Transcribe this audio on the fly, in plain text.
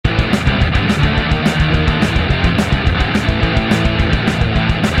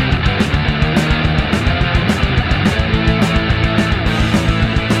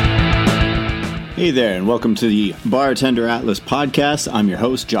Hey there, and welcome to the Bartender Atlas podcast. I'm your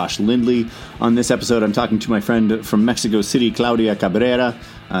host, Josh Lindley. On this episode, I'm talking to my friend from Mexico City, Claudia Cabrera.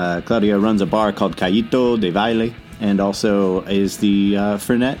 Claudia runs a bar called Kaito del Valle and also is the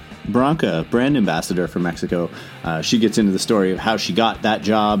Fernet Branca brand ambassador for Mexico. She gets into the story of how she got that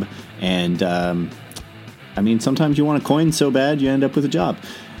job, and sometimes you want a coin so bad you end up with a job.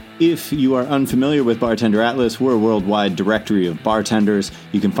 If you are unfamiliar with Bartender Atlas, we're a worldwide directory of bartenders.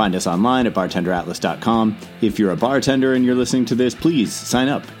 You can find us online at bartenderatlas.com. If you're a bartender and you're listening to this, please sign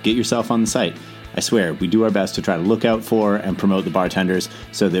up. Get yourself on the site. I swear, we do our best to try to look out for and promote the bartenders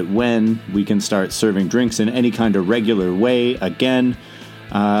so that when we can start serving drinks in any kind of regular way again,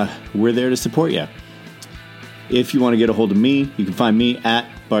 we're there to support you. If you want to get a hold of me, you can find me at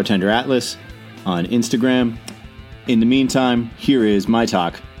Bartender Atlas on Instagram. In the meantime, here is my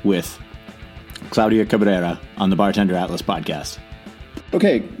talk with Claudia Cabrera on the Bartender Atlas podcast.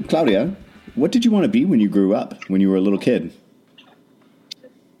 Okay, Claudia, what did you want to be when you grew up, when you were a little kid?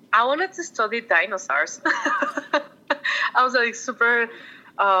 I wanted to study dinosaurs. I was like super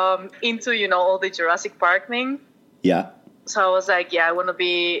into, all the Jurassic Park thing. Yeah. So I was like, I want to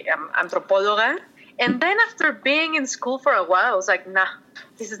be anthropologa. And then after being in school for a while, I was like, nah,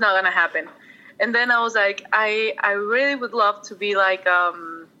 this is not going to happen. And then I was like, I really would love to be like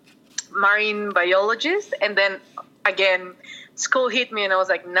marine biologist. And then again, school hit me and I was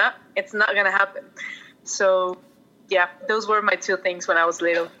like, nah, it's not going to happen. So yeah, those were my two things when I was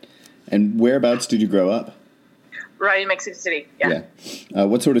little. And whereabouts did you grow up? Right in Mexico City, yeah.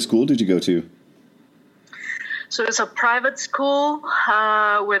 What sort of school did you go to? So it's a private school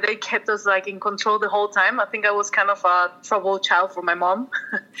where they kept us like in control the whole time. I think I was kind of a trouble child for my mom.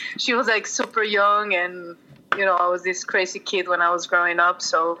 She was like super young and, I was this crazy kid when I was growing up.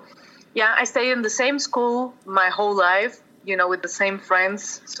 So yeah, I stayed in the same school my whole life, with the same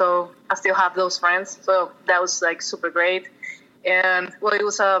friends. So I still have those friends. So that was like super great. And well, it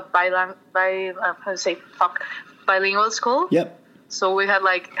was a bilingual school. Yep. So we had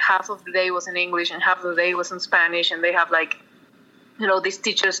like half of the day was in English and half of the day was in Spanish. And they have like, these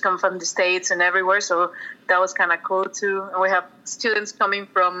teachers come from the States and everywhere. So that was kind of cool too. And we have students coming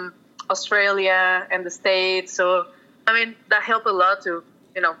from Australia and the States. So, that helped a lot to,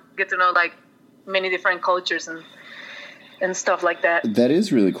 get to know like many different cultures and stuff like that. That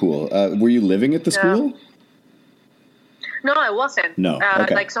is really cool. Were you living at the school? No, I wasn't. No.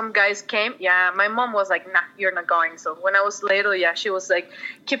 Okay. Like some guys came. Yeah, my mom was like, nah, you're not going. So when I was little, she was like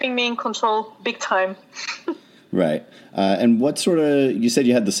keeping me in control big time. Right. And what sort of, you said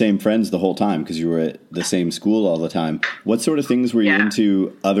you had the same friends the whole time because you were at the same school all the time. What sort of things were you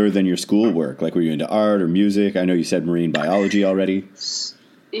into other than your schoolwork? Like were you into art or music? I know you said marine biology already.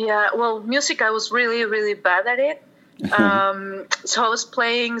 Yeah, well, music, I was really, really bad at it. So I was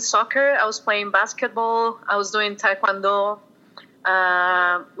playing soccer, I was playing basketball, I was doing taekwondo,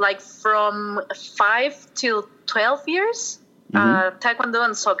 like from 5 till 12 years, taekwondo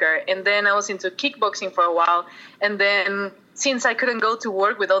and soccer. And then I was into kickboxing for a while. And then since I couldn't go to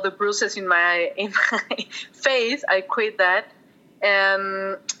work with all the bruises in my face, I quit that.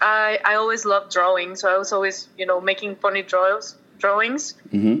 And I always loved drawing. So I was always, making funny drawings.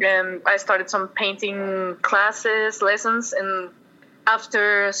 And I started some painting lessons. And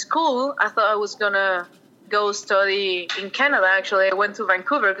after school, I thought I was going to go study in Canada. Actually, I went to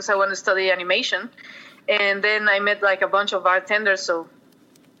Vancouver because I wanted to study animation. And then I met like a bunch of bartenders. So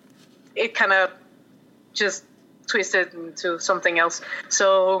it kind of just twisted into something else.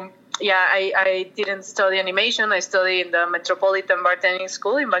 So yeah, I didn't study animation. I studied in the Metropolitan Bartending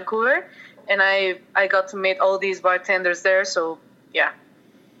School in Vancouver. And I got to meet all these bartenders there. So yeah,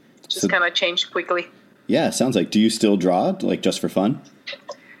 just kind of changed quickly. Yeah, sounds like. Do you still draw, like just for fun?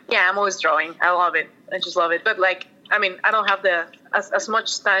 Yeah, I'm always drawing. I love it. I just love it. But like, I don't have as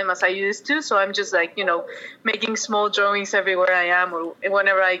much time as I used to. So I'm just like, making small drawings everywhere I am or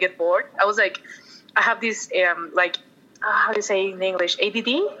whenever I get bored. I was like, I have this, how do you say in English, ADD?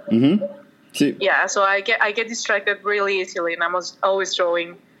 Mm-hmm. See. Yeah, so I get distracted really easily and I'm always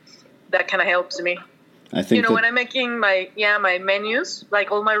drawing. That kind of helps me. I think when I'm making my menus,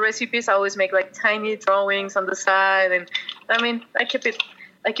 like all my recipes, I always make like tiny drawings on the side, and I keep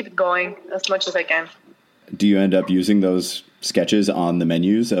it going as much as I can. Do you end up using those sketches on the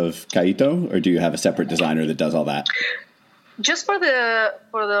menus of Kaito, or do you have a separate designer that does all that? Just for the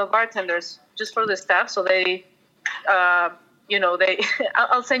bartenders, just for the staff, so they,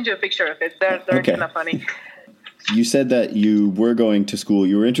 I'll send you a picture of it. They're okay. Kind of funny. You said that you were going to school.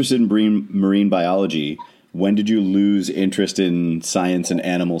 You were interested in marine biology. When did you lose interest in science and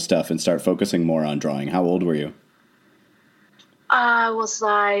animal stuff and start focusing more on drawing? How old were you? I was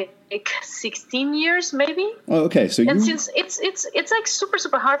like 16 years maybe. Oh, okay. So and since it's like super,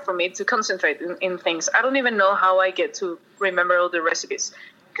 super hard for me to concentrate in things, I don't even know how I get to remember all the recipes.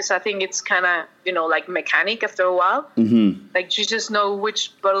 Because I think it's kind of, like mechanic after a while. Mm-hmm. Like you just know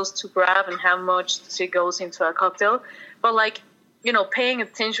which bottles to grab and how much it goes into a cocktail. But like, paying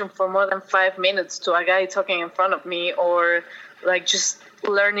attention for more than 5 minutes to a guy talking in front of me, or like just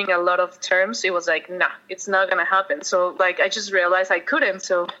learning a lot of terms, it was like, nah, it's not going to happen. So like, I just realized I couldn't.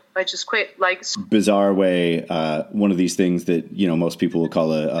 So I just quit. Like, bizarre way, one of these things that, most people will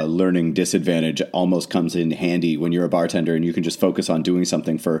call a learning disadvantage almost comes in handy when you're a bartender and you can just focus on doing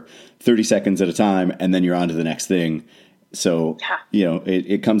something for 30 seconds at a time and then you're on to the next thing. So,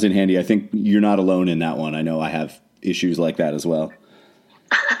 it comes in handy. I think you're not alone in that one. I know I have issues like that as well.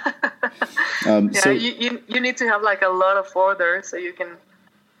 So you need to have like a lot of order so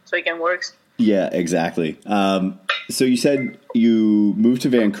it can work. Yeah, exactly. So you said you moved to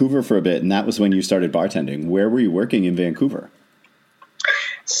Vancouver for a bit, and that was when you started bartending. Where were you working in Vancouver?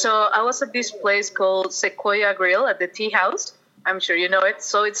 So I was at this place called Sequoia Grill at the Tea House. I'm sure you know it.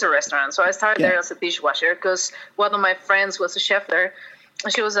 So it's a restaurant. So I started there as a dishwasher because one of my friends was a chef there.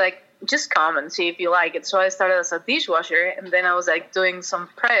 And she was like, just come and see if you like it. So I started as a dishwasher, and then I was like doing some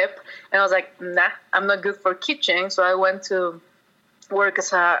prep, and I was like, nah, I'm not good for kitchen. So I went to work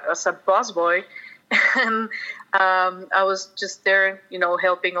as a busboy, and I was just there,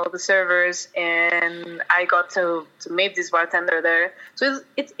 helping all the servers, and I got to meet this bartender there. So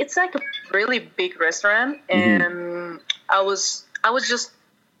it's like a really big restaurant, and I was just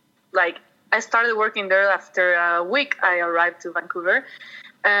like, I started working there after a week. I arrived to Vancouver,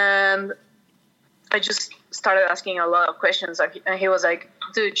 and I just started asking a lot of questions. And he was like,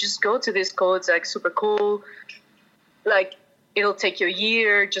 dude, just go to this code. It's like super cool. Like, it'll take you a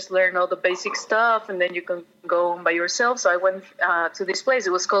year, just learn all the basic stuff, and then you can go by yourself. So I went to this place.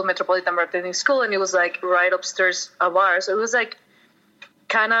 It was called Metropolitan Bartending School, and it was like right upstairs a bar. So it was like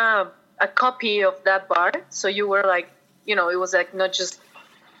kind of a copy of that bar. So you were like, it was like not just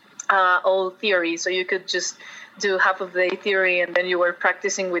all theory. So you could just do half of the theory, and then you were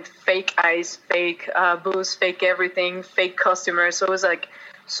practicing with fake ice, fake booze, fake everything, fake customers. So it was like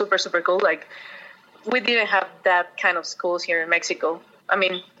super, super cool. Like, we didn't have that kind of schools here in Mexico. I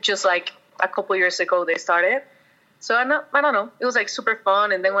mean, just like a couple years ago they started. So I don't know. It was like super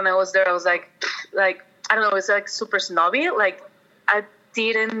fun. And then when I was there, I was like, I don't know, it's like super snobby. Like, I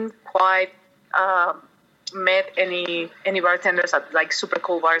didn't quite met any bartenders at like super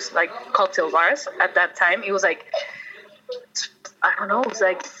cool bars, like cocktail bars at that time. It was like, I don't know, it was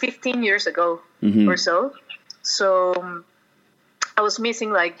like 15 years ago or so. So I was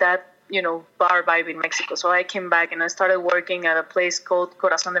missing like that, bar vibe in Mexico. So I came back and I started working at a place called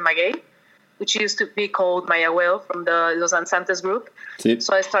Corazon de Maguey, which used to be called Mayahuel from the Los Ansantes group.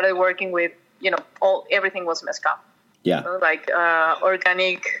 So I started working with, everything was mezcal. Yeah. Like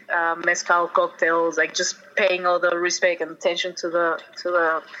organic mezcal cocktails, like just paying all the respect and attention to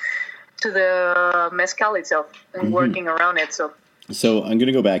the mezcal itself and working around it. So I'm going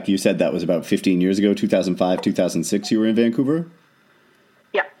to go back. You said that was about 15 years ago, 2005, 2006 you were in Vancouver?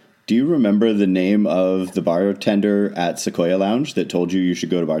 Yeah. Do you remember the name of the bartender at Sequoia Lounge that told you should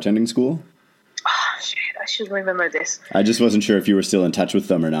go to bartending school? Oh, shit. I should remember this. I just wasn't sure if you were still in touch with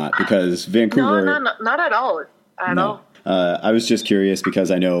them or not, because Vancouver... No, not at all. I was just curious because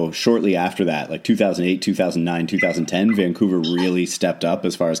I know shortly after that, like 2008, 2009, 2010, Vancouver really stepped up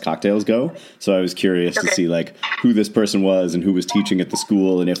as far as cocktails go. So I was curious to see like who this person was and who was teaching at the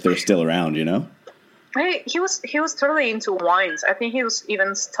school and if they're still around, He was totally into wines. I think he was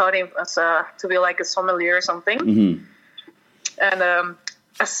even studying to be like a sommelier or something. And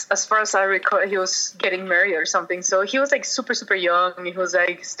as far as I recall, he was getting married or something. So he was like super, super young. He was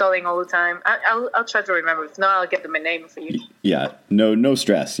like studying all the time. I'll try to remember. If not, I'll get my name for you. Yeah, no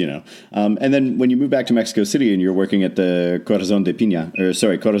stress, And then when you moved back to Mexico City and you're working at the Corazon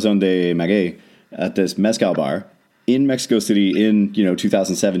de Maguey at this mezcal bar in Mexico City in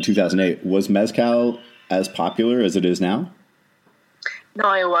 2007, 2008, was mezcal as popular as it is now?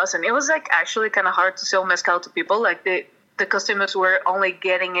 No, it wasn't. It was like actually kind of hard to sell mezcal to people. Like the customers were only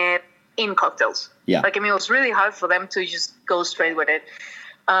getting it in cocktails. Yeah. Like, I mean, it was really hard for them to just go straight with it.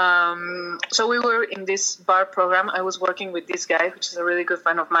 So we were in this bar program. I was working with this guy, which is a really good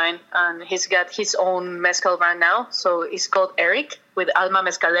friend of mine. And he's got his own mezcal brand now. So it's called Eric with Alma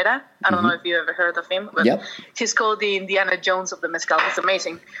Mezcalera. I don't know if you ever heard of him. But he's called the Indiana Jones of the mezcal. It's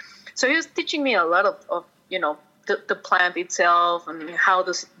amazing. So he was teaching me a lot of the plant itself and how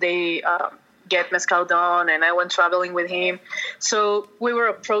they get mezcal done, and I went traveling with him. So we were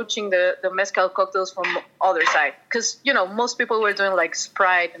approaching the mezcal cocktails from other side, because most people were doing like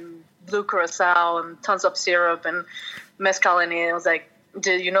Sprite and blue curacao and tons of syrup and mezcal in it. I was like,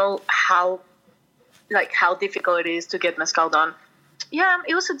 do you know how difficult it is to get mezcal done? Yeah,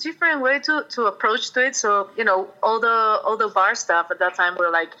 it was a different way to approach to it. So all the bar staff at that time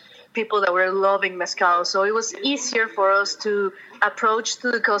were like people that were loving mezcal, so it was easier for us to approach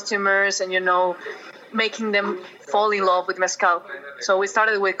to the customers and making them fall in love with mezcal. So we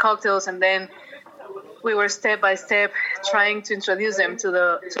started with cocktails, and then we were step by step trying to introduce them to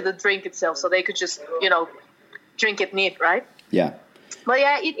the drink itself, so they could just drink it neat, right? Yeah. But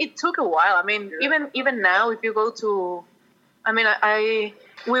yeah, it took a while. I mean, even now, if you go to,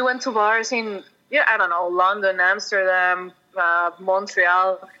 we went to bars in I don't know, London, Amsterdam,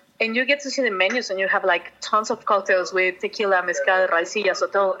 Montreal, and you get to see the menus, and you have like tons of cocktails with tequila, mezcal, raicilla,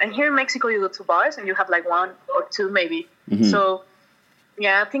 sotol. And here in Mexico, you go to bars and you have like one or two maybe. Mm-hmm. So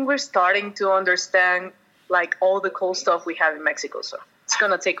yeah, I think we're starting to understand like all the cool stuff we have in Mexico. So it's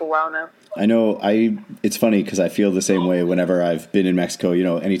gonna take a while now. I know. It's funny because I feel the same way whenever I've been in Mexico.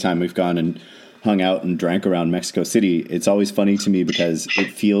 Anytime we've gone and hung out and drank around Mexico City, it's always funny to me because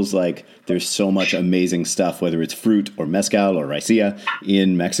it feels like there's so much amazing stuff, whether it's fruit or mezcal or raicilla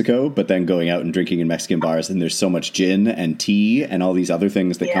in Mexico, but then going out and drinking in Mexican bars, and there's so much gin and tea and all these other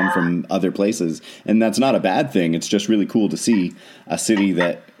things that come from other places. And that's not a bad thing. It's just really cool to see a city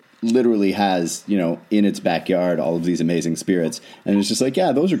that literally has, in its backyard, all of these amazing spirits. And it's just like,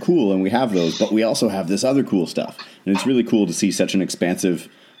 yeah, those are cool, and we have those, but we also have this other cool stuff. And it's really cool to see such an expansive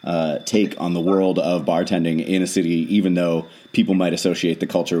take on the world of bartending in a city, even though people might associate the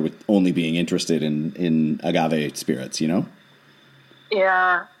culture with only being interested in agave spirits,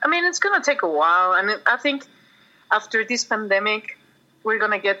 Yeah. I mean, it's going to take a while. I mean, I think after this pandemic, we're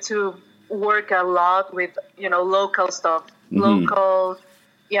going to get to work a lot with, local stuff. Mm-hmm. Local,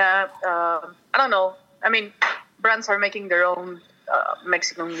 I don't know. I mean, brands are making their own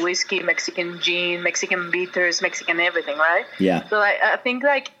Mexican whiskey, Mexican gin, Mexican bitters, Mexican everything, right? Yeah. So I think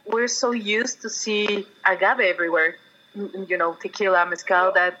like we're so used to see agave everywhere, tequila,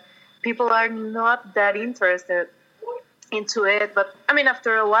 mezcal, that people are not that interested into it. But I mean,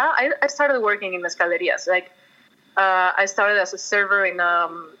 after a while, I started working in mezcalerias. Like I started as a server in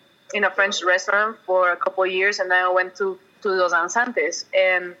a French restaurant for a couple of years, and then I went to Los Ansantes,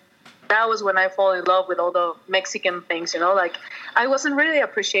 and that was when I fall in love with all the Mexican things, like I wasn't really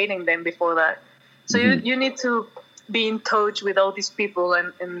appreciating them before that. So mm-hmm. you need to be in touch with all these people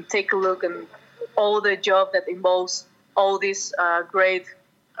and take a look and all the job that involves all these great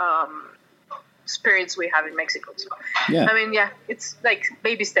spirits we have in Mexico. So, yeah. I mean, it's like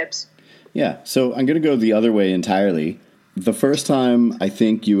baby steps. Yeah. So I'm going to go the other way entirely. The first time I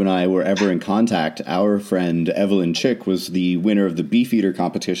think you and I were ever in contact, our friend Evelyn Chick was the winner of the Beefeater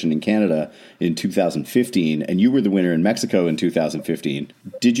competition in Canada in 2015, and you were the winner in Mexico in 2015.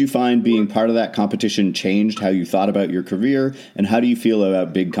 Did you find being part of that competition changed how you thought about your career, and how do you feel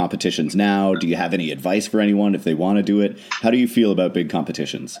about big competitions now? Do you have any advice for anyone if they want to do it? How do you feel about big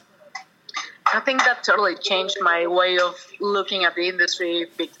competitions? I think that totally changed my way of looking at the industry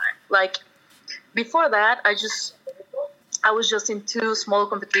big time. Like, before that, I was just in two small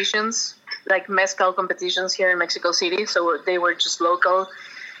competitions, like mezcal competitions here in Mexico City. So they were just local.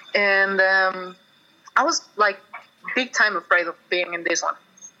 And I was like big time afraid of being in this one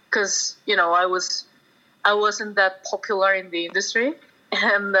because, I wasn't that popular in the industry.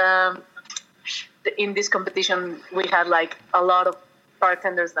 And in this competition, we had like a lot of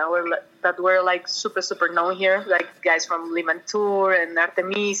bartenders that were like super, super known here, like guys from Limantour and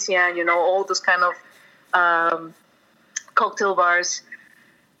Artemisia, and, all those kind of cocktail bars.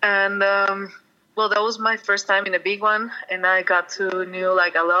 And that was my first time in a big one, and I got to know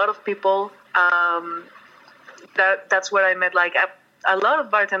like a lot of people. That's where I met like a lot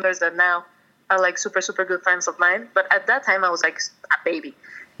of bartenders that now are like super, super good friends of mine. But at that time I was like a baby.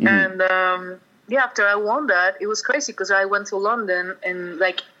 Mm-hmm. And after I won that, it was crazy because I went to London, and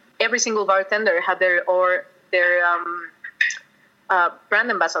like every single bartender had their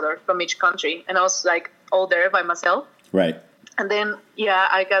brand ambassador from each country, and I was like all there by myself. Right. And then,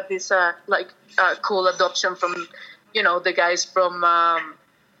 I got this cool adoption from, the guys from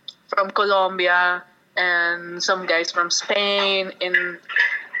Colombia and some guys from Spain. And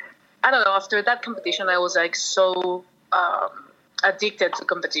I don't know, after that competition, I was like so addicted to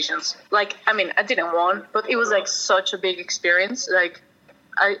competitions. Like, I mean, I didn't win, but it was like such a big experience. Like,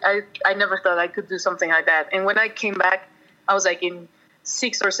 I never thought I could do something like that. And when I came back, I was like in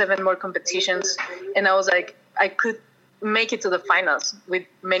 6 or 7 more competitions, and I was like, I could make it to the finals with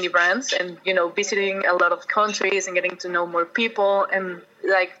many brands, and visiting a lot of countries and getting to know more people. And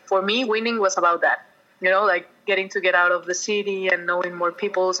like for me, winning was about that. Like getting to get out of the city and knowing more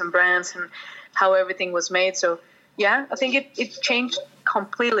peoples and brands and how everything was made. So yeah, I think it changed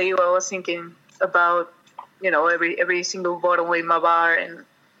completely what I was thinking about, every single bottle in my bar, and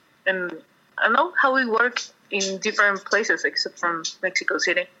I don't know how it works in different places except from Mexico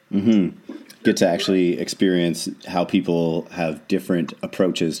City. Mm-hmm. Get to actually experience how people have different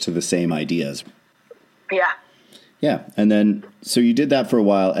approaches to the same ideas. Yeah. Yeah. And then, so you did that for a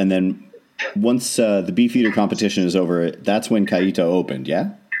while, and then once the Beefeater competition is over, that's when Kaito opened,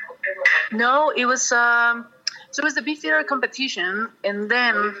 yeah? No, it was so it was the Beefeater competition, and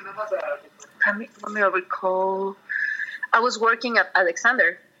then let me recall, I was working at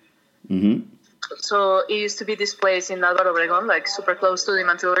Alexander. Mm-hmm. So it used to be this place in Álvaro Obregón, like super close to the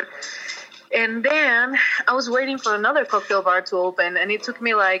Mantur. And then I was waiting for another cocktail bar to open, and it took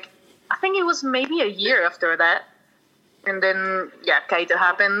me I think it was maybe a year after that. And then, Kaito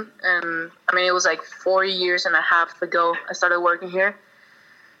happened. And it was 4 years and a half ago I started working here.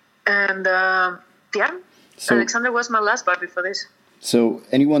 And so Alexander was my last bar before this. So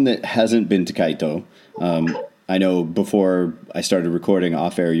anyone that hasn't been to Kaito, I know before I started recording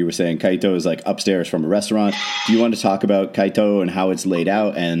off air, you were saying Kaito is upstairs from a restaurant. Do you want to talk about Kaito and how it's laid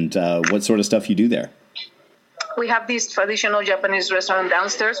out and what sort of stuff you do there? We have this traditional Japanese restaurant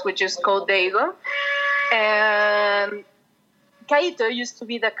downstairs, which is called Deigo. And Kaito used to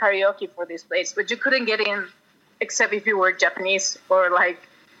be the karaoke for this place, but you couldn't get in except if you were Japanese or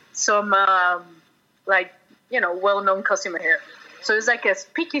some well-known customer here. So it's a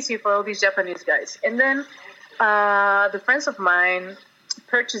speakeasy for all these Japanese guys. And then the friends of mine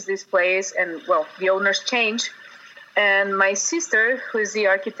purchased this place, and the owners changed. And my sister, who is the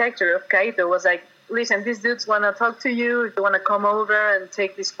architect of Kaito, was like, listen, these dudes want to talk to you. If you want to come over and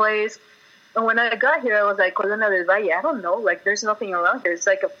take this place. And when I got here, I was like, Colonia del Valle, I don't know. There's nothing around here. It's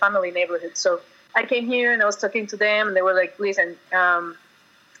a family neighborhood. So I came here and I was talking to them, and they were like, listen,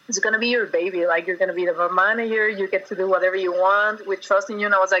 it's going to be your baby. You're going to be the bar manager. You get to do whatever you want. We trust in you.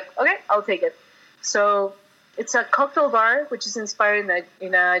 And I was like, okay, I'll take it. So it's a cocktail bar, which is inspired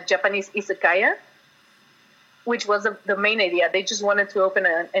in a Japanese izakaya, which was the main idea. They just wanted to open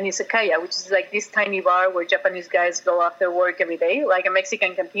an izakaya, which is this tiny bar where Japanese guys go after work every day, like a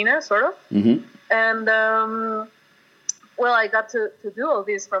Mexican cantina, sort of. Mm-hmm. And, I got to do all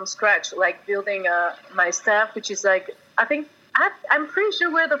this from scratch, building my staff, which is I'm pretty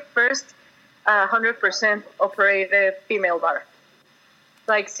sure we're the first 100% operated female bar.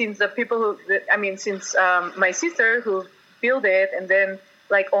 Since the people since my sister who built it, and then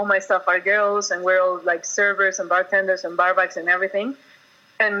all my staff are girls, and we're all servers and bartenders and barbacks and everything.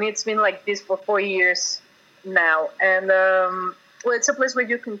 And it's been like this for 4 years now. And it's a place where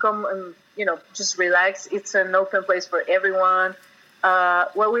you can come and just relax. It's an open place for everyone.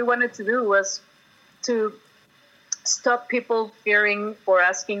 What we wanted to do was to stop people fearing for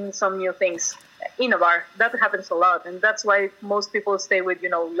asking some new things in a bar. That happens a lot, and that's why most people stay with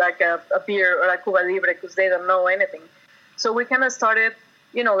a beer or a Cuba Libre, because they don't know anything. So we kind of started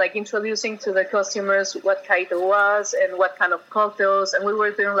introducing to the customers what Kaito was and what kind of cocktails, and we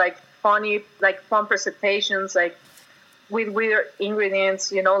were doing fun presentations with weird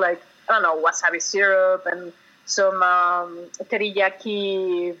ingredients, I don't know, wasabi syrup and some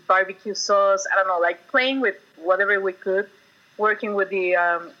teriyaki barbecue sauce. I don't know, playing with whatever we could, working with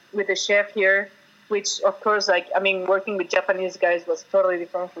the chef here, which of course, working with Japanese guys was totally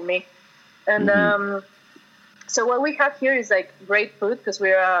different for me. And so what we have here is great food, because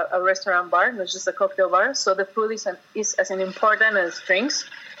we're a restaurant bar, not just a cocktail bar. So the food is as important as drinks,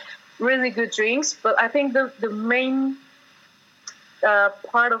 really good drinks. But I think the main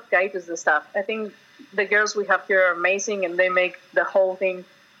part of Kaito is the staff. I think the girls we have here are amazing, and they make the whole thing,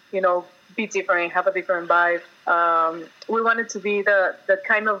 be different, have a different vibe. We wanted to be the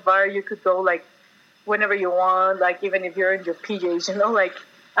kind of bar you could go whenever you want, even if you're in your PJs,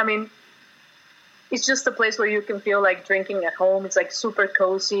 it's just a place where you can feel like drinking at home. It's super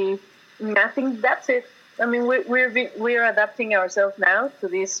cozy. And I think that's it. We're adapting ourselves now to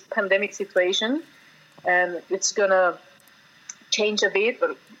this pandemic situation, and it's gonna change a bit,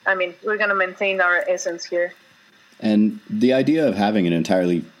 but we're gonna maintain our essence here. And the idea of having an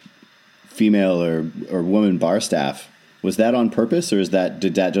entirely female or woman bar staff, was that on purpose, or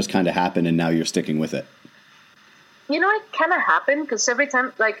did that just kind of happen and now you're sticking with it? It kind of happened, because every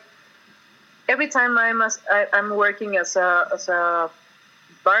time I'm working as a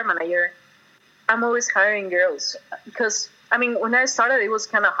bar manager, I'm always hiring girls, because when I started, it was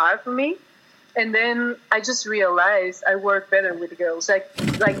kind of hard for me And then I just realized I work better with girls.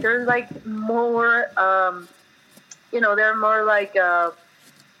 Like they're like more, they're more like,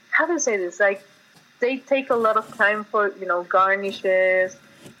 how do I say this? Like they take a lot of time for, garnishes.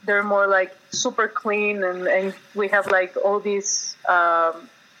 They're more like super clean, and we have like all these, how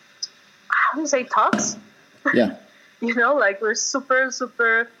do you say, talks? Yeah. Like we're super,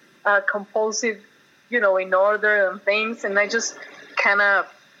 super compulsive, in order and things. And I just kind of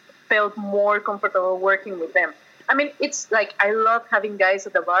felt more comfortable working with them. I mean, it's like I love having guys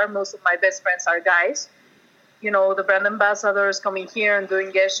at the bar. Most of my best friends are guys. The brand ambassadors coming here and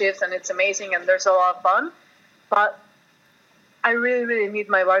doing guest shifts, and it's amazing, and there's a lot of fun. But I really, really need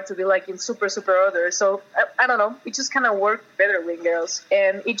my bar to be like in super, super order. So I don't know. It just kind of worked better with girls,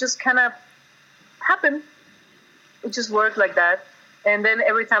 and it just kind of happened. It just worked like that. And then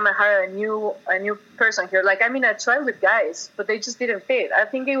every time I hire a new person here, like, I mean, I tried with guys, but they just didn't fit. I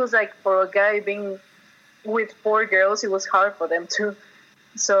think it was like for a guy being with 4 girls, it was hard for them too.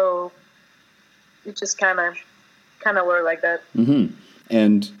 So it just kind of worked like that. Mm-hmm.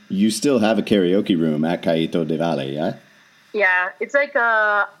 And you still have a karaoke room at Kaito del Valle, yeah? Yeah, it's like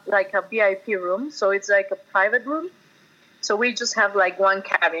a VIP room. So it's like a private room. So we just have like one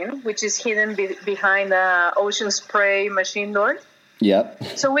cabin, which is hidden behind the ocean spray machine door. Yep.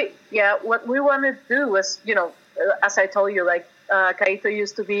 So what we wanted to do was, as I told you, like Kaito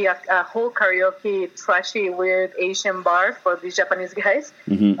used to be a whole karaoke, trashy, weird Asian bar for these Japanese guys.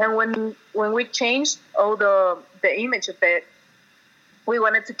 Mm-hmm. And when we changed all the image of it, we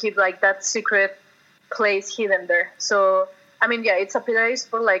wanted to keep like that secret place hidden there. So, I mean, yeah, it's a place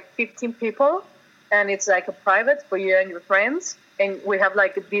for like 15 people, and it's like a private for you and your friends. And we have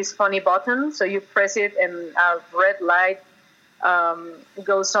like this funny button, so you press it and a red light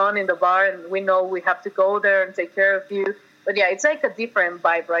goes on in the bar, and we know we have to go there and take care of you. But yeah, it's like a different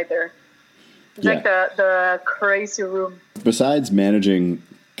vibe right there. It's like the crazy room. Besides managing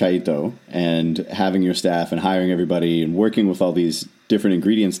Kaito and having your staff and hiring everybody and working with all these different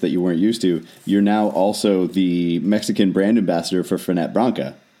ingredients that you weren't used to, you're now also the Mexican brand ambassador for Fernet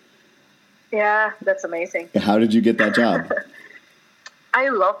Branca. Yeah, that's amazing. How did you get that job? I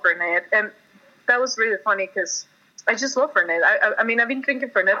love Fernet, and that was really funny because I just love Fernet. I mean, I've been drinking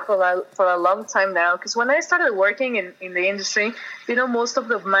Fernet for a long time now, because when I started working in the industry, most of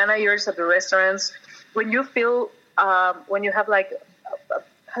the managers at the restaurants, when you feel, when you have like,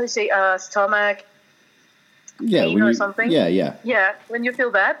 how do you say, stomach pain or something? Yeah, when you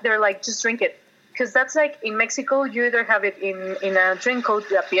feel that, they're like, just drink it. Because that's like, in Mexico, you either have it in a drink called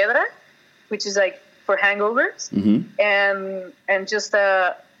La Piedra, which is like for hangovers, mm-hmm. and just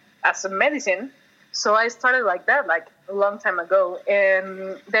as a medicine. So I started like that, like a long time ago.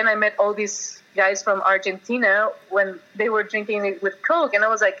 And then I met all these guys from Argentina when they were drinking it with Coke. And I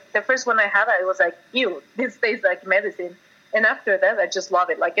was like, the first one I had, I was like, ew, this tastes like medicine. And after that, I just love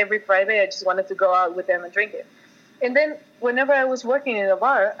it. Like every Friday, I just wanted to go out with them and drink it. And then whenever I was working in a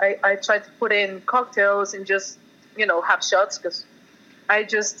bar, I tried to put in cocktails and just, have shots, because I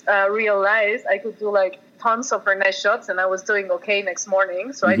just realized I could do like tons of Fernet shots, and I was doing okay next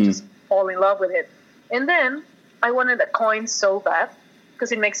morning. So mm-hmm. I just fall in love with it. And then I wanted a coin so bad,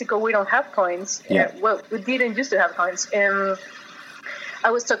 because in Mexico we don't have coins. Yeah. Well, we didn't used to have coins. And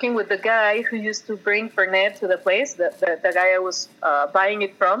I was talking with the guy who used to bring Fernet to the place, the guy I was buying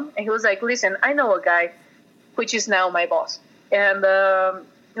it from. And he was like, listen, I know a guy, which is now my boss. And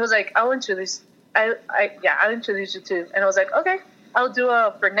he was like, I'll introduce you to. And I was like, okay, I'll do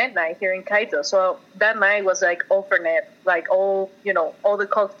a Fernet night here in Kaito. So that night was like all Fernet, like all the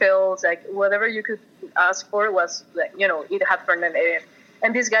cocktails, like whatever you could ask for was, like, it had Fernet in it.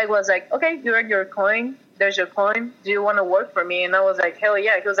 And this guy was like, okay, you earned your coin. There's your coin. Do you want to work for me? And I was like, hell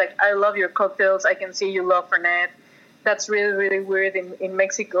yeah. He was like, I love your cocktails. I can see you love Fernet. That's really, really weird. In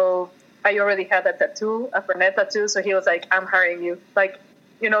Mexico, I already had a tattoo, a Fernet tattoo. So he was like, I'm hiring you. Like,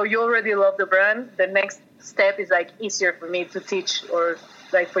 you already love the brand. The next step is like easier for me to teach, or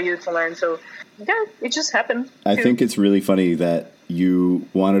like for you to learn. So yeah, it just happened. I think it's really funny that you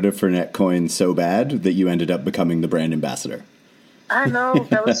wanted a Fernet coin so bad that you ended up becoming the brand ambassador. I know,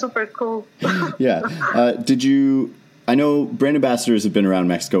 that was super cool. Yeah. I know brand ambassadors have been around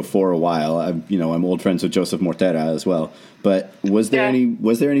Mexico for a while. I'm old friends with Joseph Mortera as well. But was there any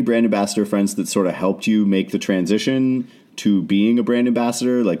brand ambassador friends that sort of helped you make the transition to being a brand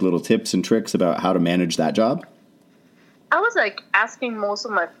ambassador, like little tips and tricks about how to manage that job? I was like asking most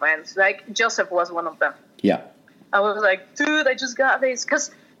of my friends, like Joseph was one of them. Yeah. I was like, dude, I just got this.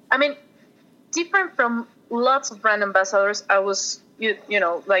 Because, I mean, different from lots of brand ambassadors, I was, you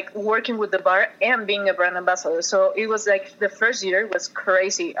know, like working with the bar and being a brand ambassador. So it was like the first year was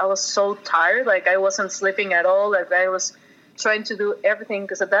crazy. I was so tired. Like I wasn't sleeping at all. Like I was trying to do everything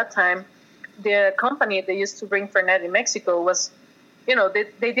because at that time, the company that used to bring Fernet in Mexico was, you know,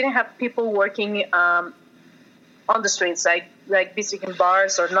 they didn't have people working on the streets, like visiting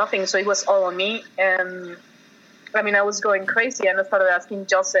bars or nothing. So it was all on me. And I mean, I was going crazy, and I started asking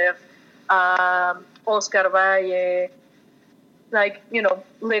Joseph, Oscar Valle, like, you know,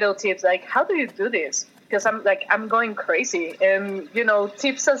 little tips, like, how do you do this? Because I'm going crazy. And, you know,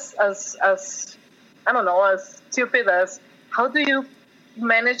 tips as I don't know, as stupid as, how do you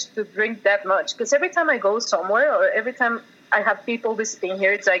manage to drink that much? Because every time I go somewhere or every time I have people visiting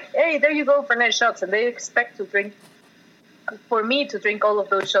here, it's like, hey, there you go, Fernet shots. And they expect for me to drink all of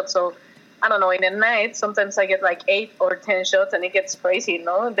those shots. So, I don't know, in a night, sometimes I get like 8 or 10 shots and it gets crazy, you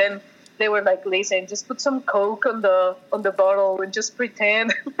know? And then they were like, listen, just put some Coke on the bottle and just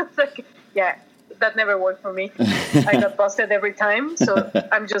pretend. Like, yeah, that never worked for me. I got busted every time. So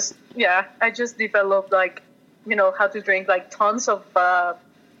I just developed like, you know, how to drink like tons of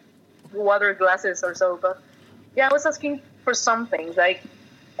water glasses or so. But yeah, I was asking for some things like,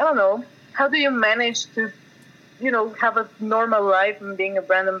 I don't know, how do you manage to, you know, have a normal life and being a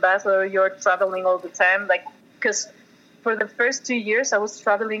brand ambassador? You're traveling all the time, like, because for the first 2 years I was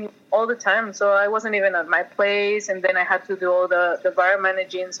traveling all the time, so I wasn't even at my place, and then I had to do all the bar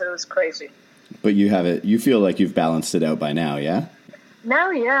managing, so it was crazy. But you feel like you've balanced it out by now, yeah?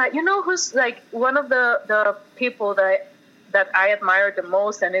 Now, yeah. You know who's like one of the people that I admire the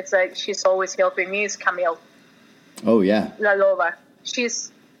most, and it's like she's always helping me, is Camille. Oh, yeah. La Loba.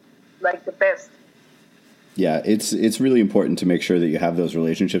 She's like the best. Yeah, it's really important to make sure that you have those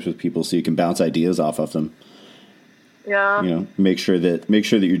relationships with people so you can bounce ideas off of them. Yeah. You know, make sure that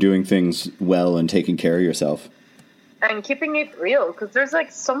you're doing things well and taking care of yourself. And keeping it real, because there's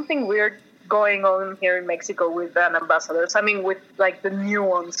like something weird going on here in Mexico with brand ambassadors. I mean, with like the new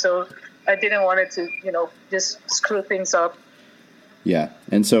ones. So I didn't want it to, you know, just screw things up. Yeah.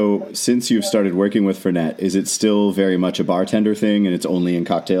 And so since you've started working with Fernet, is it still very much a bartender thing and it's only in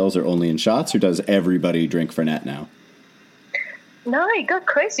cocktails or only in shots, or does everybody drink Fernet now? No, it got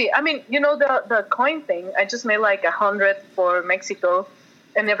crazy. I mean, you know, the coin thing, I just made like 100 for Mexico,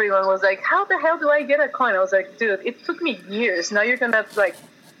 and everyone was like, how the hell do I get a coin? I was like, dude, it took me years. Now you're going to like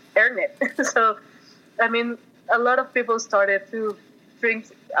earn it. So, I mean, a lot of people started to drink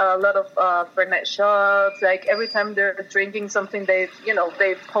a lot of Fernet shots. Like every time they're drinking something, they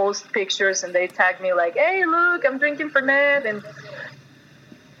post pictures and they tag me like, hey, look, I'm drinking Fernet. And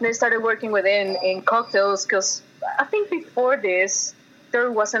they started working with it in cocktails, because I think before this,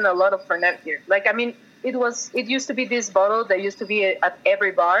 there wasn't a lot of Fernet here. Like, I mean, it used to be this bottle that used to be at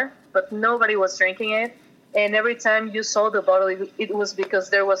every bar, but nobody was drinking it. And every time you saw the bottle, it was because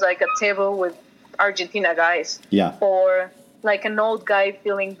there was like a table with Argentina guys. Yeah. Or like an old guy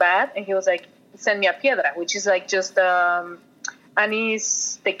feeling bad, and he was like, send me a piedra, which is like just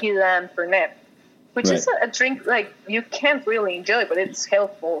anise, tequila, and Fernet. Which is a drink like you can't really enjoy, but it's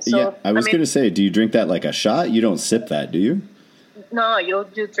helpful. So, yeah, I was going to say, do you drink that like a shot? You don't sip that, do you? No, you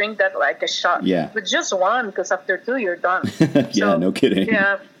drink that like a shot. Yeah. But just one, because after 2, you're done. Yeah, no kidding.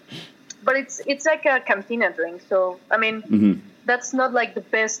 Yeah. But it's like a cantina drink. So, I mean, that's not like the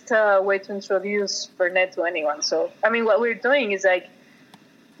best way to introduce Fernet to anyone. So, I mean, what we're doing is like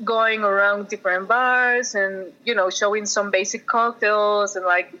going around different bars and, you know, showing some basic cocktails and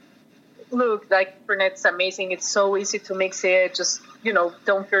like, look, like Fernet's amazing. It's so easy to mix it. Just, you know,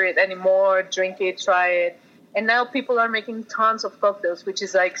 don't fear it anymore. Drink it, try it. And now people are making tons of cocktails, which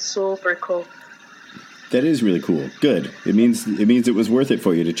is like super cool. That is really cool. Good. It means it was worth it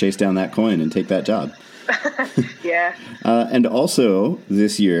for you to chase down that coin and take that job. Yeah. And also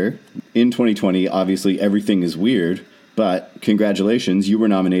this year in 2020, obviously everything is weird, but congratulations, you were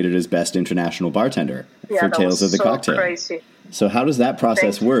nominated as Best International Bartender for Tales of the Cocktail. Crazy. So how does that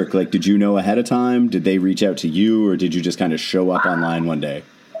process work? Like, did you know ahead of time? Did they reach out to you, or did you just kind of show up online one day?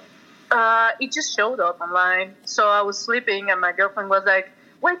 It just showed up online. So I was sleeping and my girlfriend was like,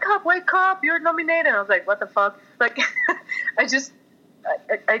 wake up, you're nominated. And I was like, what the fuck? Like, I don't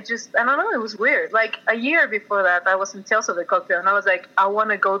know, it was weird. Like a year before that, I was in Tales of the Cocktail and I was like, I want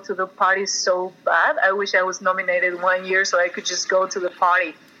to go to the party so bad. I wish I was nominated 1 year so I could just go to the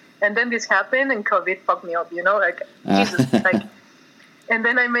party. And then this happened and COVID fucked me up, you know, like, Jesus, like, and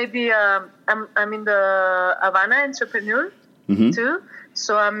then I made I'm in the Havana Entrepreneur too.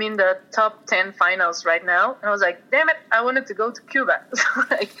 So I'm in the top 10 finals right now. And I was like, damn it, I wanted to go to Cuba.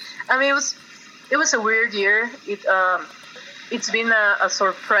 Like, I mean, it was a weird year. It's been a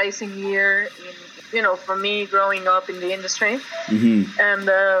surprising year for me growing up in the industry. And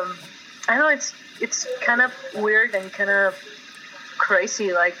I know it's kind of weird and kind of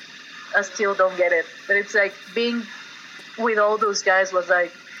crazy. Like, I still don't get it, but it's like being with all those guys was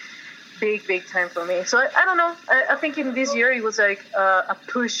like big time for me. So I don't know. I think in this year it was like a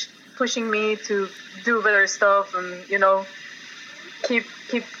pushing me to do better stuff, and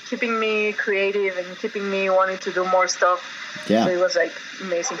keeping me creative and keeping me wanting to do more stuff. Yeah. So it was like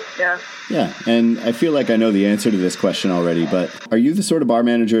amazing. Yeah. Yeah. And I feel like I know the answer to this question already, but are you the sort of bar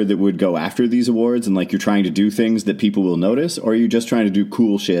manager that would go after these awards and like you're trying to do things that people will notice, or are you just trying to do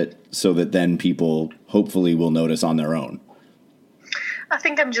cool shit so that then people hopefully will notice on their own? I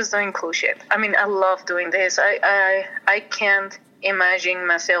think I'm just doing cool shit. I mean, I love doing this. I can't imagine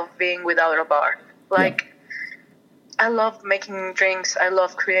myself being without a bar. Like, I love making drinks. I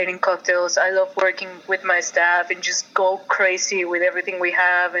love creating cocktails. I love working with my staff and just go crazy with everything we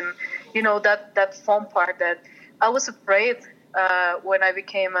have. And, that fun part that I was afraid when I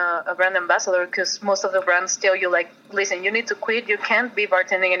became a brand ambassador, because most of the brands tell you, like, listen, you need to quit. You can't be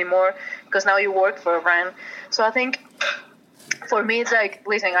bartending anymore because now you work for a brand. So I think for me, it's like,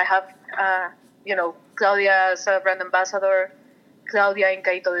 listen, I have, Claudia as a brand ambassador, Claudia in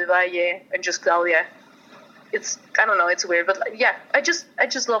Kaito del Valle, and just Claudia. I don't know, it's weird, but yeah, I just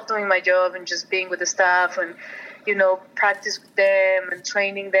love doing my job and just being with the staff and, practice with them and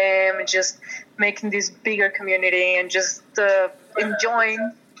training them and just making this bigger community and just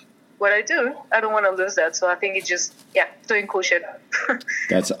enjoying what I do. I don't want to lose that. So I think it's just, doing cool shit.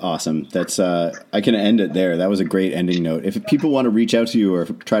 That's awesome. That's, I can end it there. That was a great ending note. If people want to reach out to you or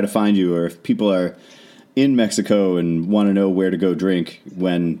try to find you, or if people are in Mexico and want to know where to go drink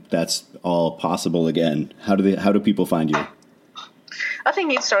when that's all possible again, how do people find you? I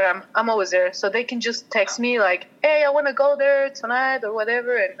think Instagram. I'm always there, so they can just text me like, "Hey, I want to go there tonight" or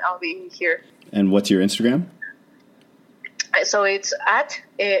whatever, and I'll be here. And what's your Instagram? So it's at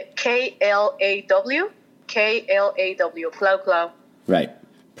KLAW, Clau. Right.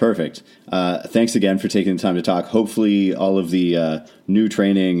 Perfect. Thanks again for taking the time to talk. Hopefully all of the new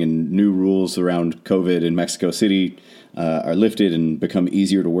training and new rules around COVID in Mexico City are lifted and become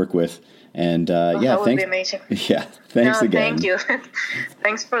easier to work with. And that would be amazing. Yeah, thanks again. Thank you.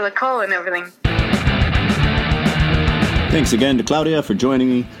 Thanks for the call and everything. Thanks again to Claudia for joining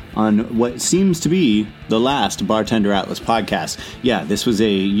me on what seems to be the last Bartender Atlas podcast. Yeah, this was a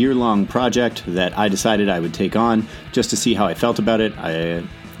year-long project that I decided I would take on just to see how I felt about it. I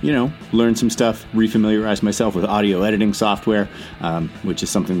learn some stuff, refamiliarize myself with audio editing software, which is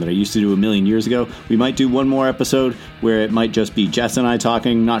something that I used to do a million years ago. We might do one more episode where it might just be Jess and I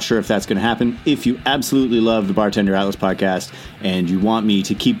talking. Not sure if that's going to happen. If you absolutely love the Bartender Atlas podcast and you want me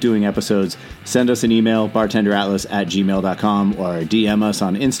to keep doing episodes, send us an email, bartenderatlas@gmail.com, or DM us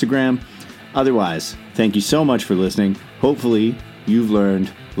on Instagram. Otherwise, thank you so much for listening. Hopefully, you've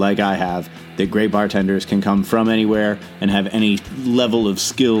learned, like I have, that great bartenders can come from anywhere and have any level of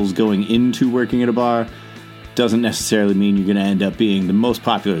skills going into working at a bar. Doesn't necessarily mean you're going to end up being the most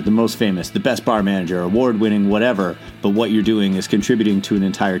popular, the most famous, the best bar manager, award-winning, whatever, but what you're doing is contributing to an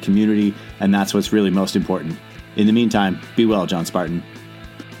entire community, and that's what's really most important. In the meantime, be well, John Spartan.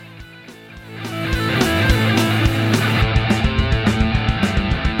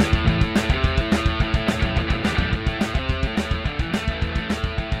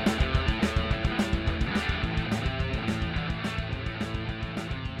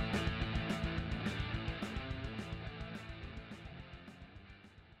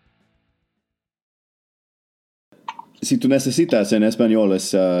 Si tú necesitas en español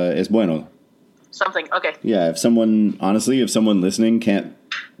es bueno. Something, okay. Yeah, if someone listening can't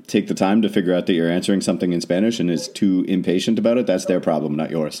take the time to figure out that you're answering something in Spanish and is too impatient about it, that's their problem,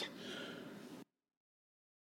 not yours.